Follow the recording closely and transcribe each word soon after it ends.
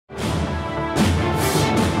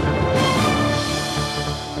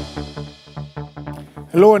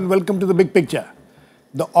Hello and welcome to the big picture.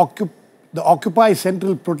 The Occupy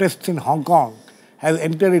Central protests in Hong Kong has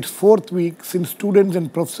entered its fourth week since students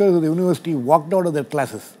and professors of the university walked out of their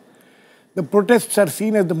classes. The protests are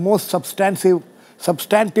seen as the most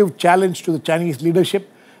substantive challenge to the Chinese leadership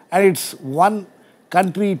and its one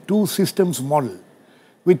country, two systems model.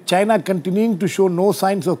 With China continuing to show no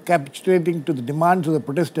signs of capitulating to the demands of the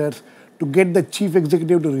protesters to get the chief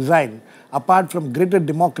executive to resign, apart from greater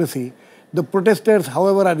democracy, the protesters,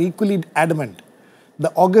 however, are equally adamant.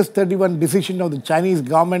 The August 31 decision of the Chinese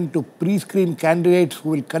government to pre-screen candidates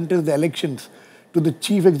who will contest the elections to the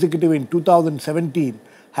chief executive in 2017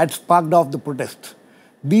 had sparked off the protests.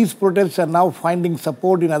 These protests are now finding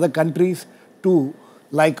support in other countries too,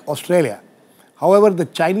 like Australia. However, the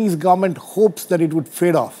Chinese government hopes that it would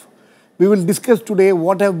fade off. We will discuss today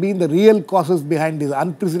what have been the real causes behind this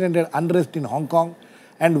unprecedented unrest in Hong Kong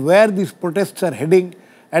and where these protests are heading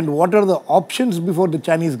and what are the options before the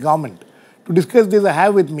Chinese government. To discuss this, I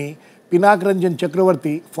have with me Pinak Ranjan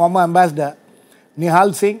Chakravarthy, former ambassador,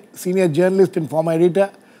 Nihal Singh, senior journalist and former editor,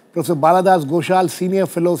 Professor Baladas Ghoshal, senior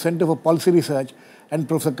fellow, Center for Policy Research, and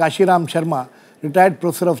Professor Kashiram Sharma, retired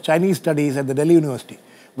professor of Chinese Studies at the Delhi University.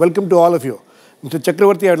 Welcome to all of you. Mr.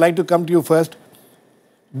 Chakravarthy, I would like to come to you first.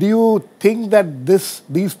 Do you think that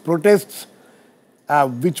these protests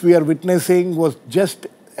which we are witnessing was just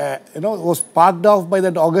was sparked off by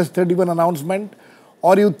that August 31 announcement,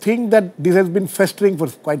 or you think that this has been festering for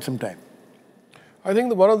quite some time? I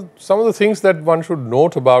think some of the things that one should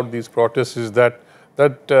note about these protests is that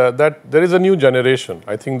there is a new generation.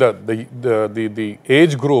 I think that the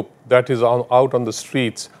age group that is out on the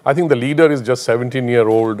streets, I think the leader is just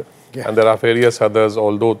 17-year-old, yeah. And there are various others,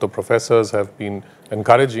 although the professors have been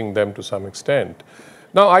encouraging them to some extent.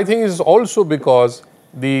 Now, I think it's also because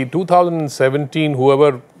the 2017,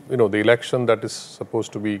 the election that is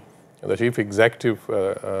supposed to be the chief executive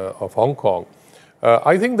of Hong Kong,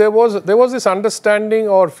 I think there was this understanding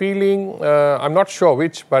or feeling, I'm not sure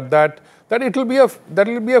which, but that it will be a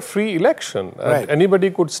free election, right. And anybody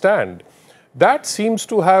could stand. That seems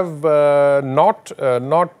to have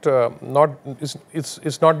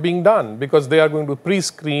it's not being done, because they are going to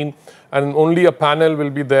pre-screen and only a panel will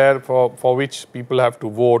be there for which people have to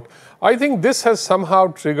vote. I think this has somehow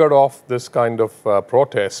triggered off this kind of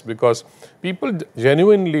protest, because people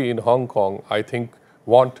genuinely in Hong Kong, I think,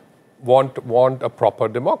 want a proper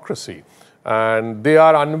democracy, and they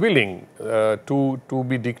are unwilling to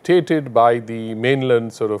be dictated by the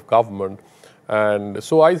mainland sort of government. And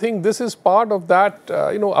so I think this is part of that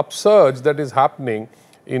upsurge that is happening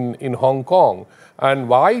in Hong Kong. And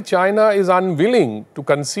why China is unwilling to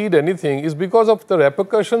concede anything is because of the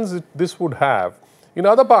repercussions this would have in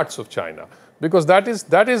other parts of China, because that is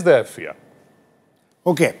their fear.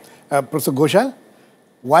 Okay, Professor Ghoshal,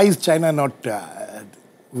 why is China not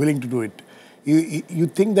willing to do it? You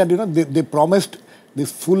think that they promised this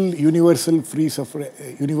full universal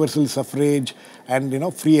suffrage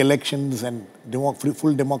and free elections and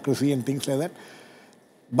full democracy and things like that,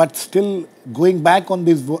 but still going back on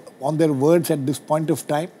their words at this point of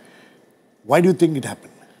time? Why do you think it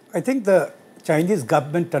happened? I think the Chinese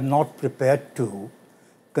government are not prepared to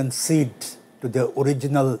concede to the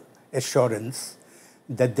original assurance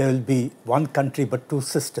that there will be one country but two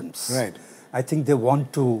systems. Right. I think they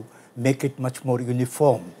want to make it much more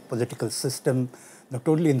uniform political system, not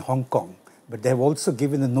only in Hong Kong, but they have also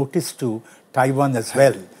given a notice to Taiwan as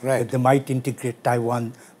well, right. That they might integrate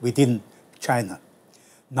Taiwan within China.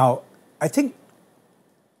 Now, I think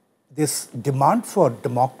this demand for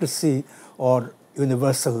democracy or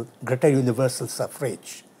greater universal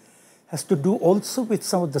suffrage has to do also with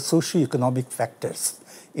some of the socio-economic factors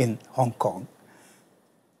in Hong Kong.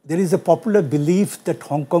 There is a popular belief that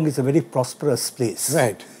Hong Kong is a very prosperous place.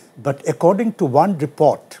 Right. But according to one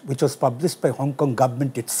report, which was published by Hong Kong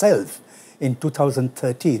government itself in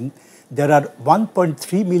 2013, there are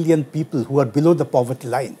 1.3 million people who are below the poverty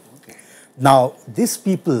line. Okay. Now, these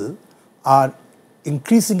people are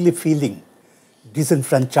increasingly feeling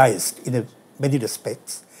disenfranchised in many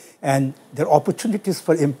respects, and their opportunities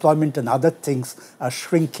for employment and other things are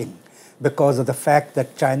shrinking because of the fact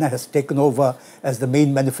that China has taken over as the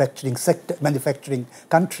main manufacturing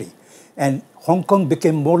country. And Hong Kong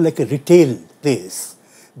became more like a retail place.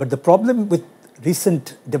 But the problem with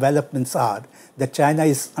recent developments are that China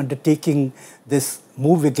is undertaking this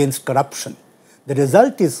move against corruption. The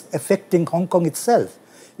result is affecting Hong Kong itself.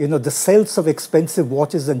 The sales of expensive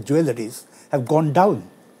watches and jewelries have gone down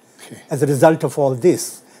as a result of all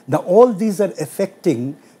this. Now, all these are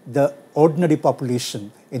affecting the ordinary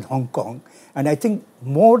population in Hong Kong. And I think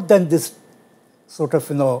more than this sort of,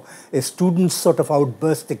 a student's sort of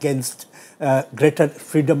outburst against greater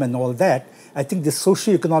freedom and all that, I think the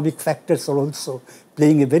socio-economic factors are also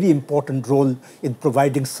playing a very important role in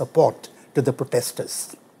providing support to the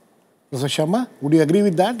protesters. Professor Sharma, would you agree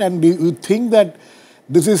with that? And do you think that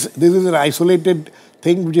this is an isolated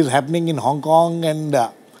thing which is happening in Hong Kong, and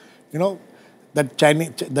that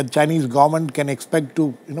Chinese government can expect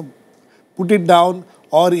to put it down,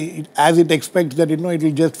 or as it expects that it will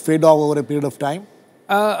just fade off over a period of time?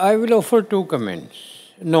 I will offer two comments.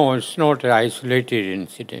 No, it's not an isolated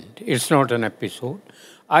incident. It's not an episode.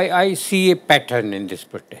 I see a pattern in this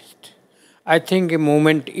protest. I think a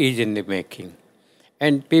movement is in the making.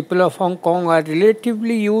 And people of Hong Kong are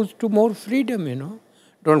relatively used to more freedom,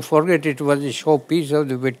 Don't forget it was a showpiece of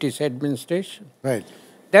the British administration. Right.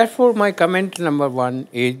 Therefore, my comment number one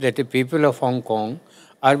is that the people of Hong Kong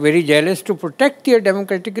are very jealous to protect their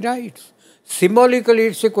democratic rights. Symbolically,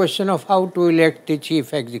 it's a question of how to elect the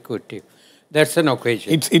chief executive. That's an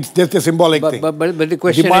occasion. It's just a symbolic thing. But the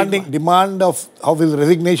question demand of his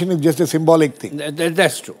resignation is just a symbolic thing.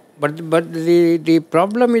 That's true. But the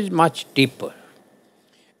problem is much deeper.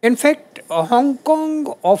 In fact, Hong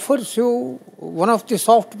Kong offers you one of the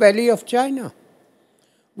soft valley of China.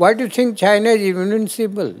 Why do you think China is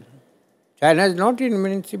invincible? China is not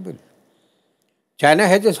invincible. China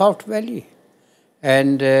has a soft valley.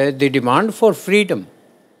 And the demand for freedom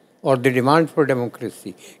or the demand for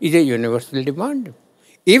democracy is a universal demand.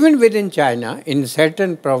 Even within China, in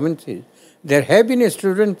certain provinces, there have been a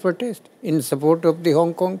student protest in support of the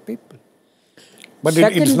Hong Kong people. But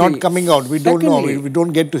it's not coming out. We don't know. We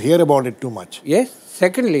don't get to hear about it too much. Yes.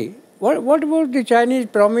 Secondly, what about the Chinese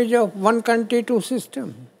promise of one country, two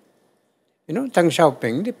systems? Deng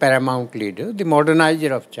Xiaoping, the paramount leader, the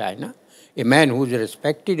modernizer of China, a man who is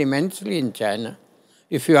respected immensely in China.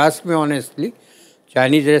 If you ask me honestly,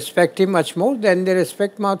 Chinese respect him much more than they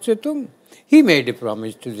respect Mao Zedong. He made a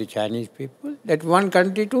promise to the Chinese people that one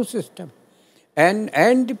country, two systems. And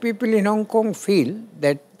the people in Hong Kong feel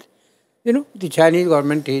that, the Chinese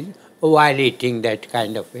government is violating that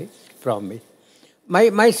kind of a promise.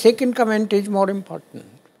 My second comment is more important.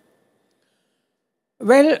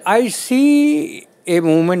 Well, I see a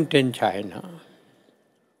movement in China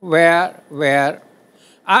where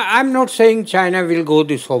I'm not saying China will go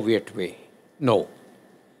the Soviet way. No.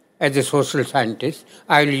 As a social scientist,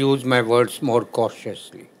 I will use my words more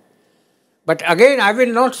cautiously. But again, I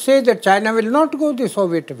will not say that China will not go the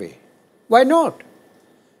Soviet way. Why not?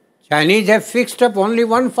 Chinese have fixed up only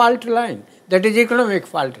one fault line, that is economic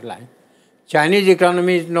fault line. Chinese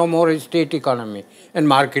economy is no more a state economy, and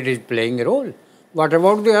market is playing a role. What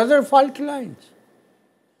about the other fault lines?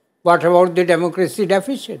 What about the democracy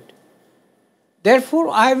deficit? Therefore,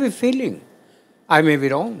 I have a feeling, I may be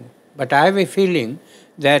wrong, but I have a feeling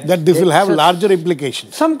that this will have larger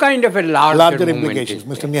implications. Some kind of a larger implications.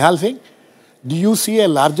 Mr. Nihal Singh, do you see a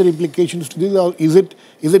larger implications to this, or is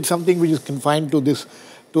it something which is confined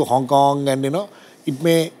to Hong Kong, and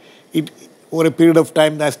over a period of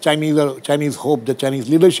time, as Chinese hope, the Chinese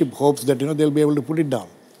leadership hopes that they'll be able to put it down?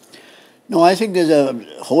 No, I think there's a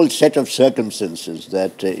whole set of circumstances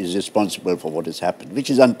that is responsible for what has happened, which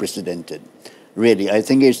is unprecedented. Really, I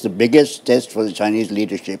think it's the biggest test for the Chinese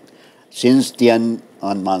leadership since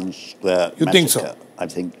Tiananmen Square You massacre. think so?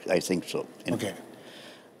 I think so. Okay.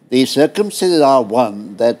 The circumstances are,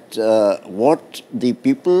 one, that what the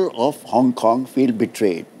people of Hong Kong feel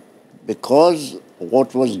betrayed, because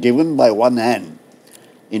what was given by one hand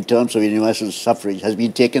in terms of universal suffrage has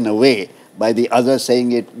been taken away by the other, saying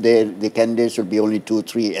the candidates will be only 2,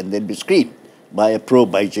 3, and they'll be screened by a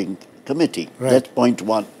pro-Beijing committee. Right. That's point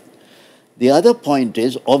one. The other point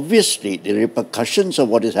is, obviously, the repercussions of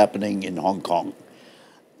what is happening in Hong Kong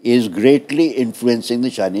is greatly influencing the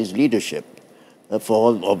Chinese leadership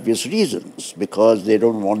for obvious reasons, because they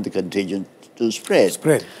don't want the contagion to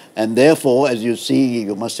spread. And therefore, as you see,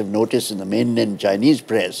 you must have noticed in the mainland Chinese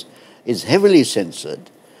press, is heavily censored.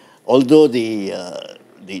 Although the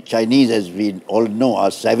Chinese, as we all know,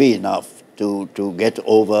 are savvy enough to get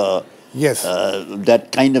over that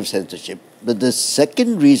kind of censorship. But the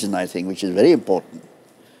second reason, I think, which is very important,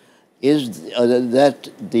 is that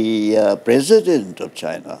the president of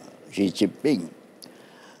China, Xi Jinping,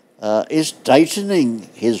 is tightening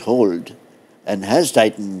his hold, and has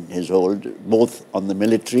tightened his hold both on the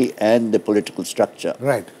military and the political structure.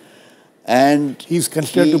 Right. And he's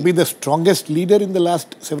considered to be the strongest leader in the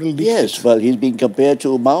last several decades. Yes, well, he's being compared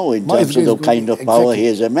to Mao in terms of the kind of power he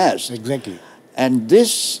has amassed. Exactly. And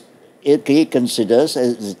this he considers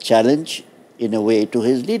as a challenge, in a way, to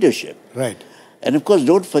his leadership. Right. And of course,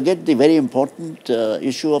 don't forget the very important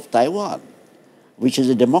issue of Taiwan, which is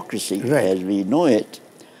a democracy as we know it,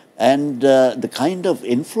 and the kind of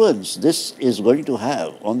influence this is going to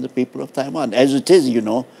have on the people of Taiwan. As it is, you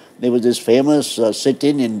know, there was this famous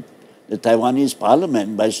sit-in in the Taiwanese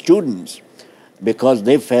parliament by students because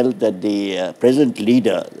they felt that the present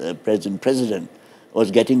leader, the present president,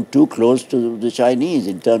 was getting too close to the Chinese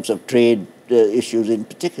in terms of trade issues in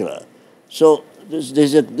particular. So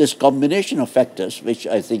there's this combination of factors which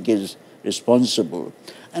I think is responsible.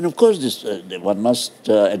 And of course, one must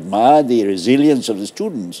admire the resilience of the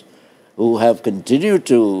students who have continued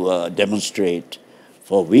to demonstrate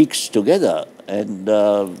for weeks together and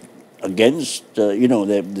against, you know,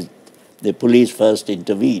 the police first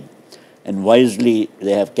intervened. And wisely,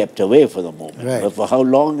 they have kept away for the moment. Right. But for how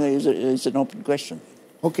long is an open question.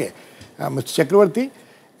 Okay. Mr. Chakravarthy,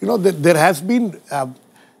 you know, there has been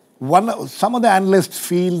some of the analysts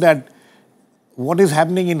feel that what is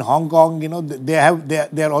happening in Hong Kong, you know, they have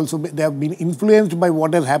been influenced by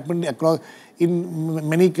what has happened in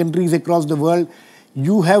many countries across the world.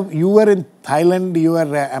 You were in Thailand, you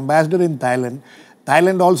were ambassador in Thailand.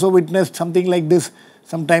 Thailand also witnessed something like this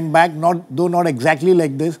some time back, though not exactly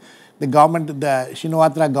like this. The government, the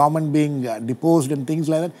Shinawatra government being deposed and things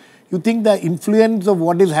like that. You think the influence of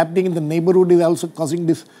what is happening in the neighborhood is also causing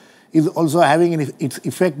this, is also having its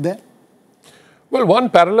effect there? Well, one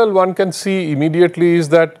parallel one can see immediately is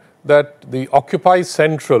that the Occupy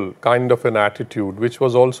Central kind of an attitude, which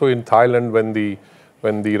was also in Thailand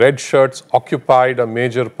when the red shirts occupied a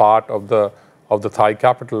major part of the Thai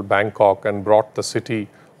capital, Bangkok, and brought the city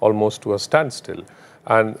almost to a standstill.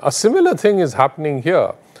 And a similar thing is happening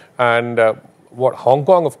here. And what Hong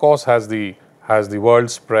Kong, of course, has the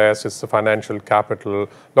world's press. It's the financial capital. A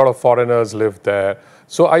lot of foreigners live there.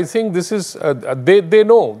 So I think this is they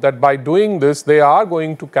know that by doing this, they are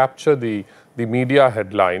going to capture the media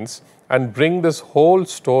headlines and bring this whole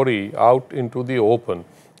story out into the open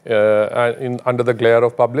under the glare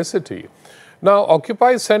of publicity. Now,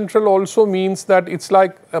 Occupy Central also means that it's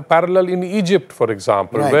like a parallel in Egypt, for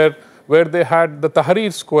example, right, where they had the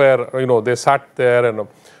Tahrir Square. You know, they sat there and.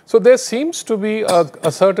 So there seems to be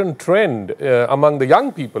a certain trend among the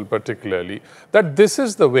young people particularly that this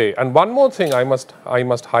is the way. And one more thing I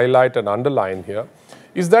must highlight and underline here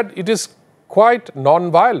is that it is quite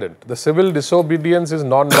non-violent. The civil disobedience is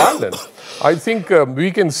non-violent. I think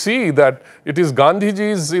we can see that it is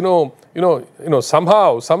Gandhiji's,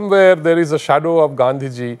 somehow, somewhere there is a shadow of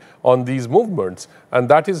Gandhiji on these movements. And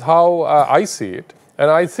that is how I see it.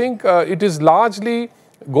 And I think it is largely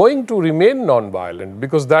going to remain non-violent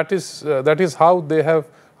because that is how they have,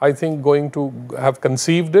 I think, going to have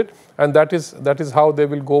conceived it, and that is how they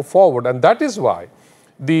will go forward. And that is why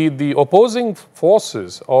the opposing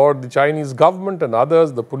forces or the Chinese government and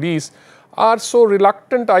others, the police, are so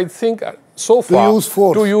reluctant, I think, so far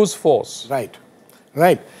to use force. Right,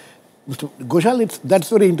 right. Mr. Ghoshal, that's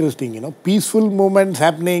very interesting, you know, peaceful movements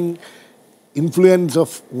happening, influence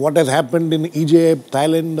of what has happened in Egypt,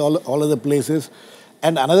 Thailand, all other places.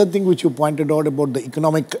 And another thing which you pointed out about the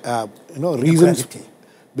economic, reasons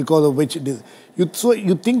because of which it is. So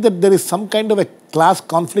you think that there is some kind of a class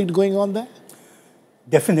conflict going on there?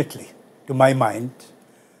 Definitely, to my mind,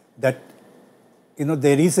 that, you know,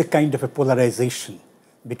 there is a kind of a polarization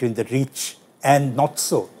between the rich and not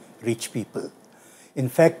so rich people. In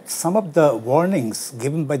fact, some of the warnings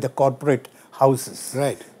given by the corporate houses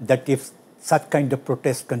that if such kind of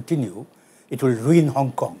protests continue, it will ruin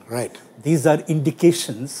Hong Kong. Right. These are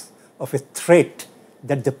indications of a threat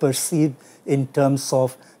that they perceive in terms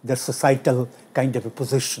of their societal kind of a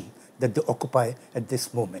position that they occupy at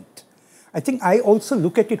this moment. I think I also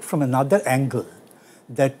look at it from another angle,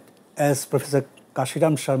 that as Professor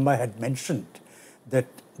Kashiram Sharma had mentioned, that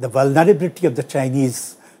the vulnerability of the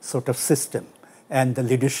Chinese sort of system and the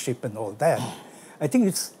leadership and all that, I think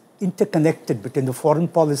it's interconnected between the foreign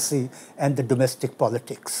policy and the domestic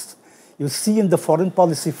politics. You see in the foreign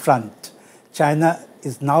policy front, China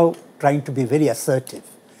is now trying to be very assertive.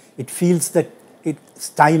 It feels that its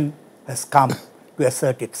time has come to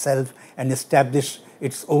assert itself and establish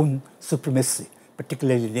its own supremacy,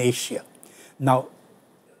 particularly in Asia. Now,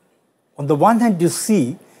 on the one hand, you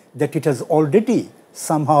see that it has already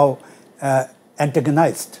somehow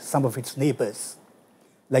antagonized some of its neighbors,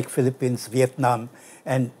 like Philippines, Vietnam,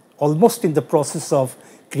 and almost in the process of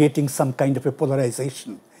creating some kind of a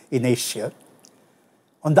polarization in Asia.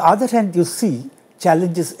 On the other hand, you see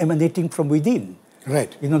challenges emanating from within.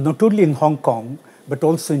 Right. You know, not only in Hong Kong, but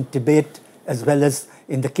also in Tibet, as well as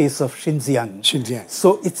in the case of Xinjiang.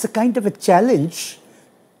 So it's a kind of a challenge,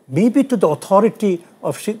 maybe to the authority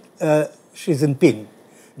of Xi Jinping,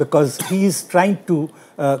 because he is trying to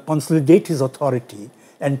consolidate his authority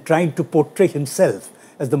and trying to portray himself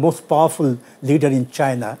as the most powerful leader in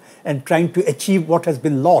China and trying to achieve what has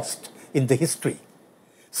been lost in the history.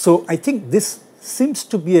 So I think this seems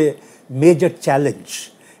to be a major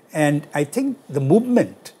challenge. And I think the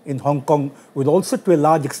movement in Hong Kong will also to a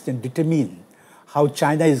large extent determine how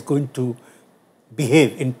China is going to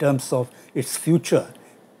behave in terms of its future,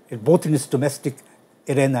 both in its domestic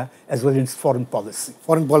arena as well as in its foreign policy.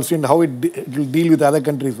 Foreign policy and how it will deal with other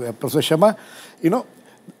countries. Professor Sharma,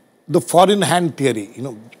 the foreign hand theory,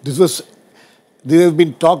 this has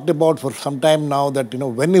been talked about for some time now that,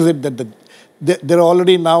 when is it that there are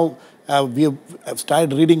already now, we have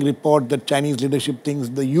started reading report that Chinese leadership thinks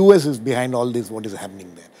the US is behind all this, what is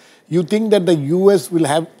happening there. You think that the US will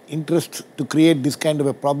have interest to create this kind of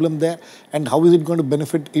a problem there? And how is it going to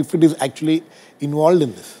benefit if it is actually involved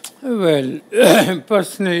in this? Well,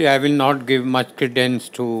 personally, I will not give much credence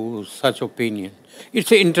to such opinion.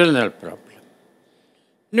 It's an internal problem.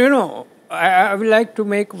 I would like to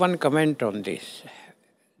make one comment on this.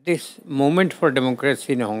 This movement for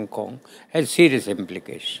democracy in Hong Kong has serious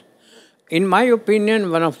implications. In my opinion,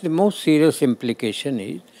 one of the most serious implications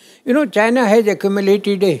is, China has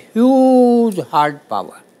accumulated a huge hard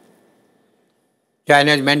power.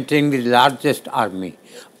 China is maintaining the largest army.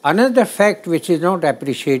 Another fact which is not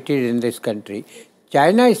appreciated in this country,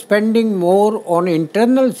 China is spending more on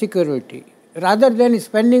internal security rather than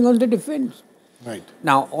spending on the defense. Right.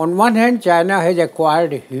 Now, on one hand, China has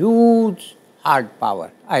acquired huge hard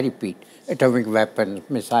power. I repeat, atomic weapons,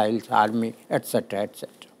 missiles, army, etc., etc.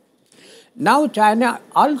 Now, China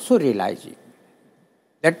also realizing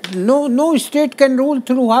that no state can rule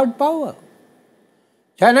through hard power.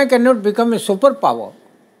 China cannot become a superpower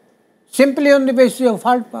simply on the basis of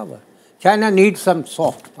hard power. China needs some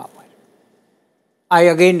soft power. I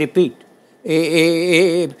again repeat,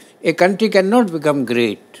 a country cannot become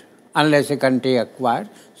great unless a country acquires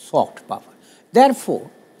soft power. Therefore,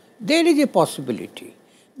 there is a possibility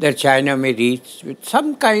that China may reach with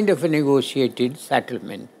some kind of a negotiated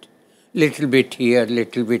settlement, little bit here,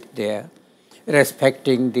 little bit there,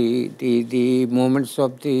 respecting the movements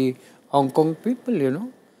of the Hong Kong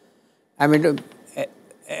people, I mean,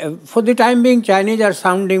 for the time being, Chinese are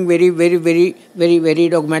sounding very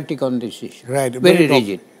dogmatic on this issue. Right. Very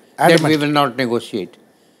rigid. That we will not negotiate.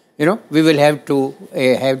 We will have to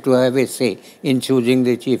have a say in choosing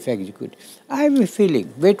the chief executive. I have a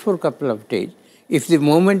feeling, wait for a couple of days, if the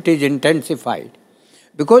movement is intensified.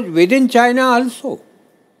 Because within China also,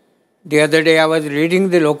 the other day I was reading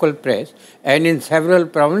the local press, and in several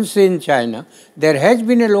provinces in China, there has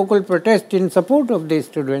been a local protest in support of the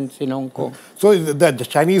students in Hong Kong. So the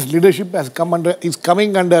Chinese leadership is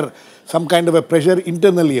coming under some kind of a pressure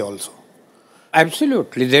internally also.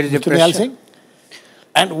 Absolutely, there is a Mr. pressure. Nihal Singh?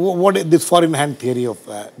 And what is this foreign hand theory of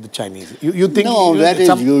the Chinese? You think... No, that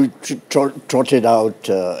is you trotted out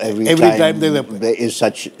every time there is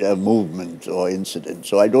such a movement or incident.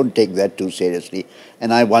 So I don't take that too seriously.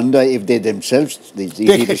 And I wonder if they themselves, the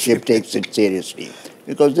leadership, takes it seriously.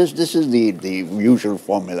 Because this is the usual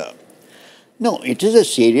formula. No, it is a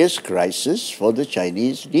serious crisis for the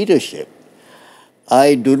Chinese leadership.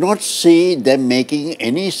 I do not see them making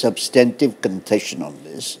any substantive concession on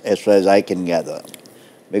this, as far as I can gather.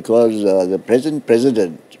 Because the present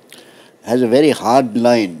president has a very hard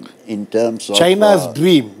line in terms of... China's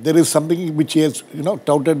dream. There is something which he has,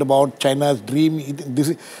 touted about China's dream.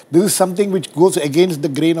 This is something which goes against the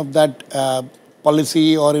grain of that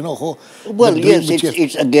policy or, Well, yes,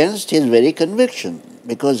 it's against his very conviction.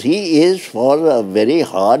 Because he is for a very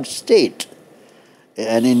hard state.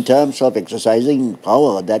 And in terms of exercising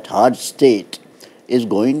power, that hard state is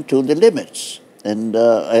going to the limits. And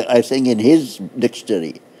I think in his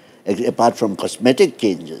dictionary, apart from cosmetic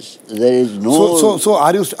changes, there is no... So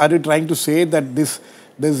are you trying to say that this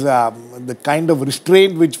the kind of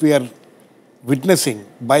restraint which we are witnessing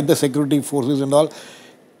by the security forces and all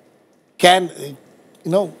can,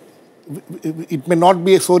 it may not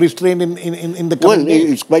be so restrained in the coming days?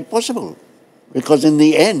 Well, it's quite possible. Because in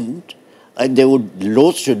the end, they would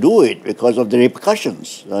loathe to do it because of the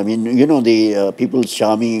repercussions. I mean, the People's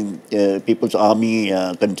Army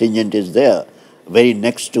contingent is there, very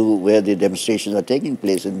next to where the demonstrations are taking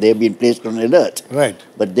place, and they've been placed on alert. Right.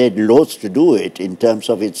 But they'd loathe to do it in terms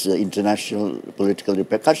of its international political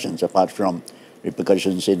repercussions, apart from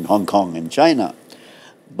repercussions in Hong Kong and China.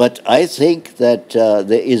 But I think that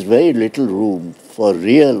there is very little room for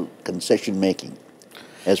real concession making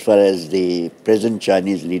as far as the present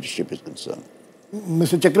Chinese leadership is concerned.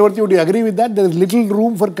 Mr. Chakravarthy, would you agree with that? There is little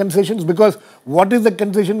room for concessions because what is the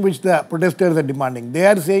concession which the protesters are demanding? They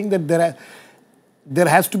are saying that there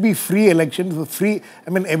has to be free elections.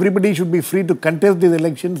 Everybody should be free to contest these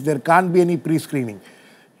elections. There can't be any pre-screening.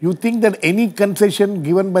 You think that any concession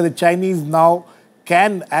given by the Chinese now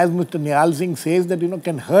can, as Mr. Nihal Singh says, that,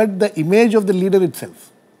 can hurt the image of the leader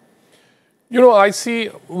itself? I see,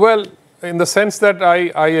 well, in the sense that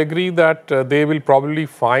I agree that they will probably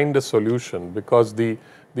find a solution, because the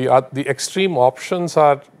extreme options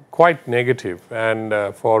are quite negative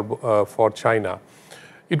and for China.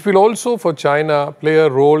 It will also, for China, play a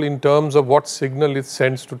role in terms of what signal it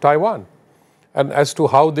sends to Taiwan and as to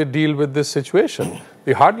how they deal with this situation.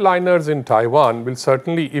 The hardliners in Taiwan will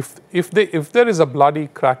certainly, if there is a bloody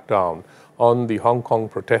crackdown on the Hong Kong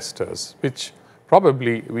protesters, which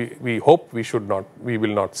probably we hope we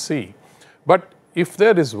will not see. But if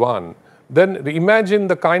there is one, then imagine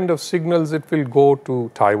the kind of signals it will go to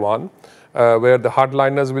Taiwan, where the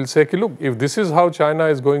hardliners will say, look, if this is how China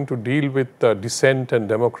is going to deal with dissent and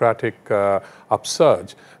democratic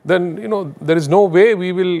upsurge, then there is no way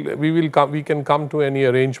we can come to any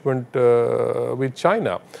arrangement with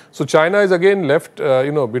China. So China is again left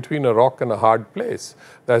between a rock and a hard place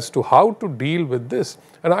as to how to deal with this.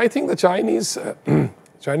 And I think the Chinese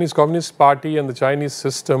Communist Party and the Chinese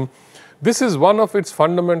system, this is one of its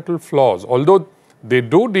fundamental flaws. Although they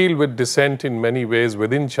do deal with dissent in many ways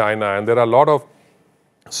within China, and there are a lot of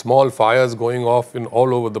small fires going off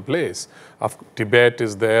all over the place. Tibet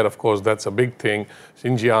is there, of course, that's a big thing.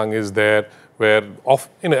 Xinjiang is there, where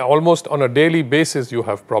almost on a daily basis you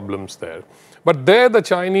have problems there. But there the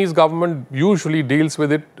Chinese government usually deals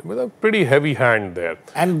with it with a pretty heavy hand there.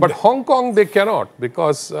 But Hong Kong, they cannot,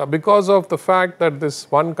 because of the fact that this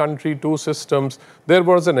one country, two systems, there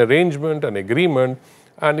was an arrangement, an agreement,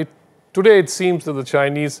 and today it seems that the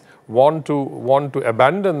Chinese want to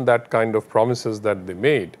abandon that kind of promises that they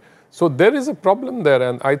made. So there is a problem there,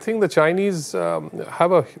 and I think the Chinese have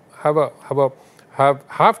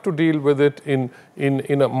to deal with it in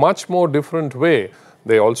a much more different way.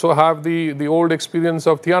 They also have the old experience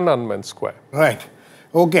of Tiananmen Square. Right.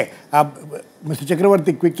 Okay. Mr.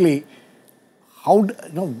 Chakravarthy, quickly,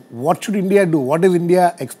 what should India do? What is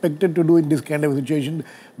India expected to do in this kind of situation?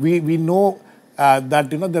 We know that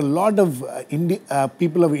there are a lot of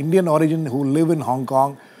people of Indian origin who live in Hong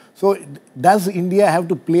Kong. So does India have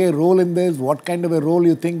to play a role in this? What kind of a role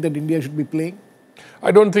you think that India should be playing? I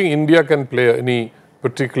don't think India can play any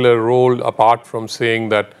particular role apart from saying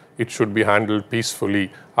that it should be handled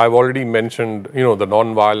peacefully. I've already mentioned, the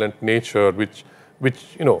non-violent nature, which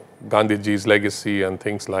Gandhiji's legacy and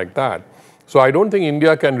things like that. So I don't think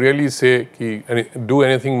India can really say, do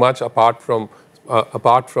anything much apart from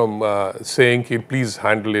saying, please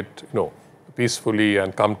handle it, peacefully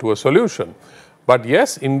and come to a solution. But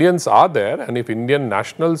yes, Indians are there, and if Indian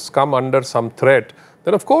nationals come under some threat,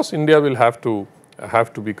 then of course India will have to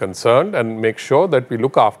be concerned and make sure that we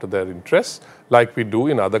look after their interests like we do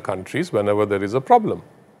in other countries whenever there is a problem.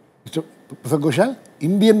 Mr. Professor Ghoshal,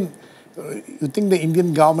 you think the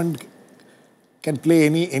Indian government can play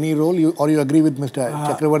any role, or you agree with Mr.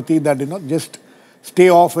 Chakravarthy that just stay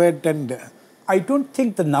off it? And I don't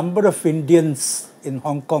think the number of Indians in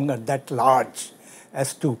Hong Kong are that large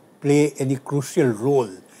as to play any crucial role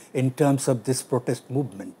in terms of this protest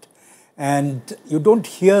movement. And you don't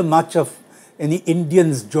hear much of any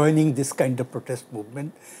Indians joining this kind of protest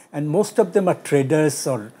movement. And most of them are traders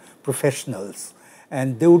or professionals.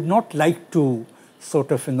 And they would not like to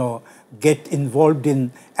sort of, get involved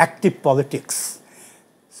in active politics.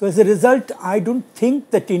 So as a result, I don't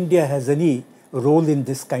think that India has any role in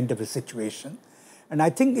this kind of a situation. And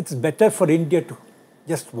I think it's better for India to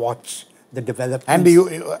just watch the developments.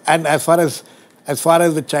 And as far as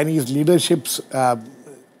the Chinese leadership's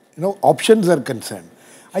options are concerned,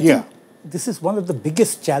 I think this is one of the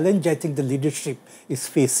biggest challenge I think the leadership is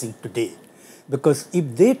facing today. Because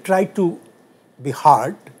if they try to be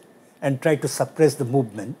hard and try to suppress the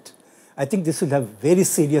movement, I think this will have very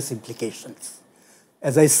serious implications.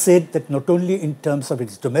 As I said, that not only in terms of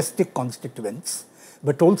its domestic constituents,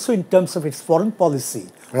 but also in terms of its foreign policy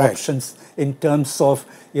options, in terms of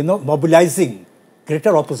mobilizing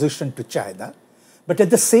greater opposition to China. But at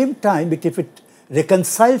the same time, if it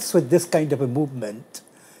reconciles with this kind of a movement,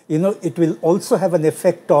 it will also have an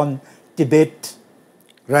effect on Tibet,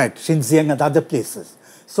 Xinjiang and other places.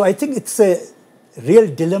 So I think it's a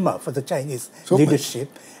real dilemma for the Chinese leadership.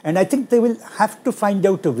 And I think they will have to find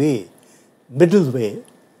out a way, middle way,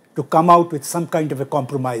 to come out with some kind of a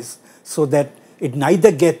compromise so that it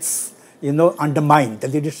neither gets, undermined, the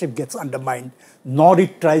leadership gets undermined, nor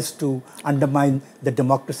it tries to undermine the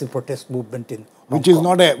democracy protest movement in Hong Kong.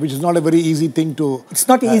 Which is not a very easy thing to... It's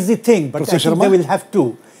not an easy thing, but I think they will have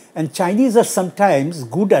to. And Chinese are sometimes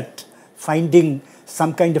good at finding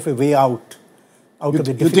some kind of a way out of the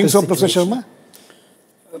difficult You think so, Professor situation.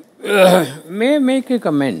 Sharma? May I make a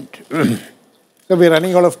comment? So we're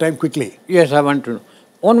running out of time quickly. Yes, I want to know.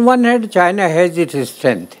 On one hand, China has its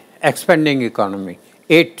strength, expanding economy,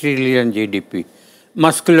 8 trillion GDP,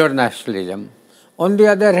 muscular nationalism. On the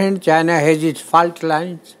other hand, China has its fault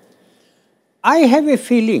lines. I have a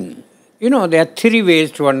feeling, there are 3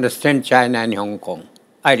 ways to understand China and Hong Kong.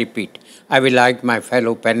 I repeat, I will like my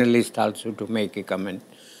fellow panelists also to make a comment.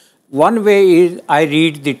 One way is I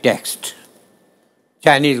read the text.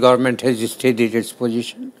 Chinese government has stated its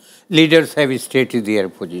position. Leaders have stated their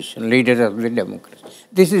position, leaders of the democracy.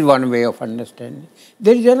 This is one way of understanding.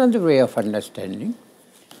 There is another way of understanding.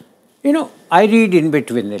 I read in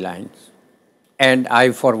between the lines. And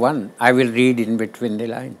I, for one, I will read in between the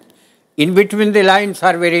lines. In between the lines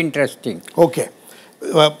are very interesting. Okay.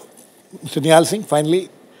 Mr. Nihal Singh, finally,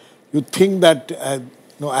 you think that,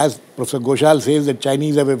 as Professor Ghoshal says, that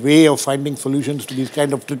Chinese have a way of finding solutions to these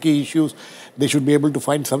kind of tricky issues, they should be able to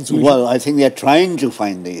find some solution? Well, I think they are trying to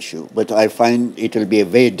find the issue, but I find it will be a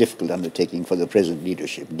very difficult undertaking for the present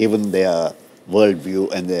leadership, given their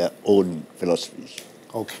worldview and their own philosophies.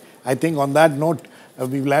 Okay. I think on that note,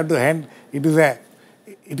 we will have to end. It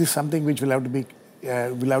is something which will have to be,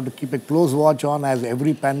 we'll have to keep a close watch on, as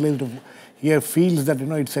every panelist here feels that,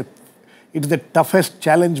 it's the toughest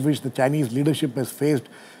challenge which the Chinese leadership has faced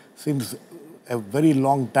since a very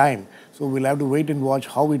long time. So we'll have to wait and watch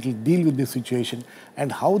how it will deal with this situation and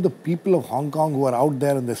how the people of Hong Kong who are out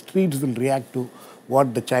there in the streets will react to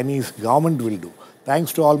what the Chinese government will do.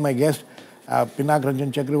 Thanks to all my guests, Pinak,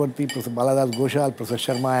 Ranjan, Chakravarthy, Professor Baladas, Ghoshal,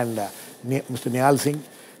 Professor Sharma and Mr. Nihal Singh.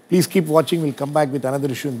 Please keep watching. We'll come back with another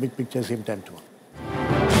issue in Big Picture, same time tomorrow.